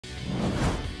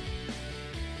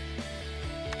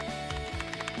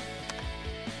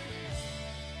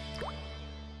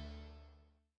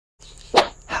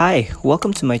Hi,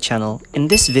 welcome to my channel. In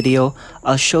this video,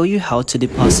 I'll show you how to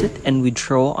deposit and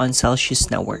withdraw on Celsius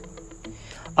Network.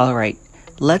 Alright,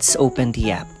 let's open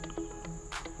the app.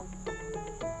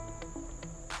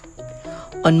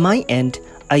 On my end,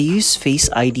 I use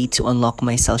Face ID to unlock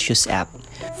my Celsius app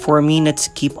for me not to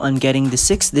keep on getting the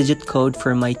 6-digit code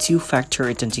for my two-factor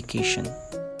authentication.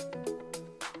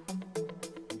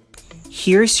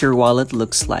 Here's your wallet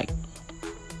looks like.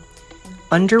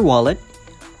 Under wallet,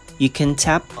 you can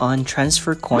tap on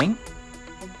transfer coin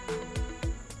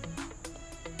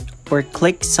or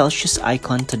click Celsius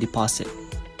icon to deposit.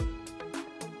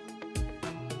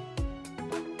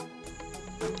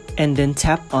 And then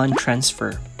tap on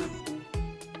transfer.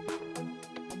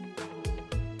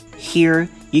 Here,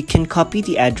 you can copy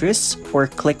the address or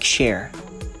click share.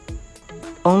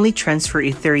 Only transfer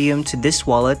Ethereum to this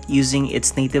wallet using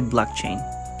its native blockchain.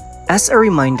 As a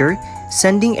reminder,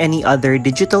 sending any other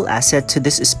digital asset to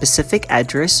this specific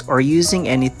address or using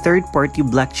any third-party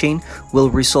blockchain will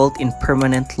result in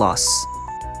permanent loss.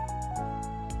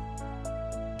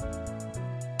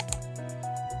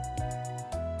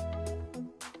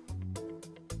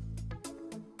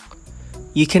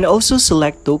 You can also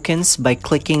select tokens by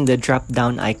clicking the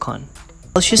drop-down icon.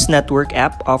 Celsius Network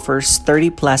app offers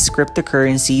 30+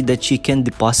 cryptocurrency that you can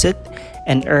deposit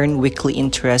and earn weekly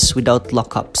interest without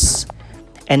lockups.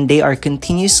 And they are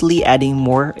continuously adding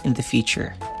more in the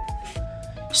future.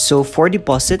 So for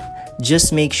deposit,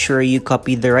 just make sure you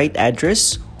copy the right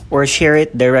address or share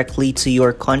it directly to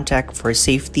your contact for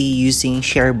safety using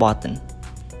share button.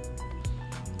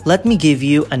 Let me give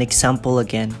you an example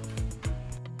again.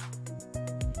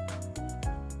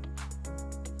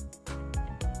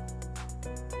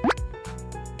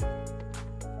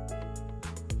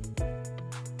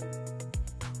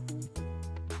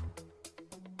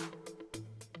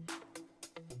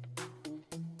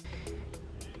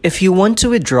 If you want to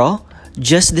withdraw,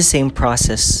 just the same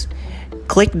process.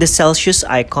 Click the Celsius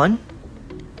icon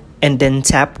and then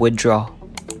tap withdraw.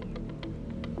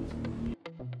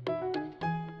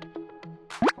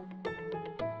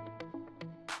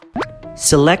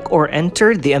 Select or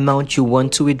enter the amount you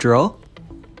want to withdraw.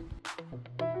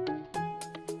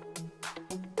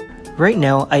 Right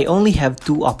now, I only have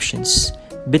two options,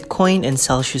 Bitcoin and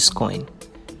Celsius Coin.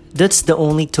 That's the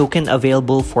only token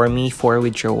available for me for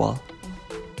withdrawal.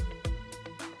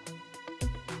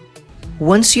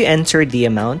 Once you enter the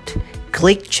amount,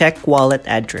 click Check Wallet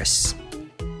Address.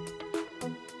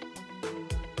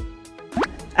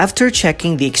 After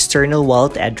checking the external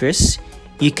wallet address,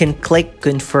 you can click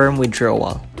Confirm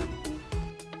Withdrawal.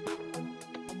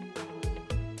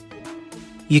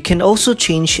 You can also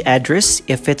change address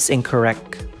if it's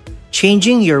incorrect.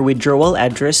 Changing your withdrawal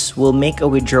address will make a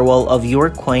withdrawal of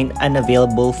your coin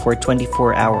unavailable for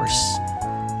 24 hours.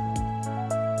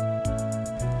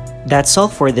 That's all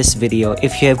for this video.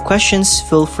 If you have questions,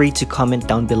 feel free to comment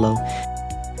down below.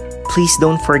 Please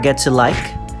don't forget to like,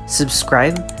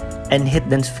 subscribe, and hit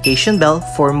the notification bell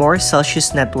for more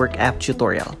Celsius Network app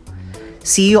tutorial.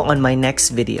 See you on my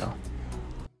next video.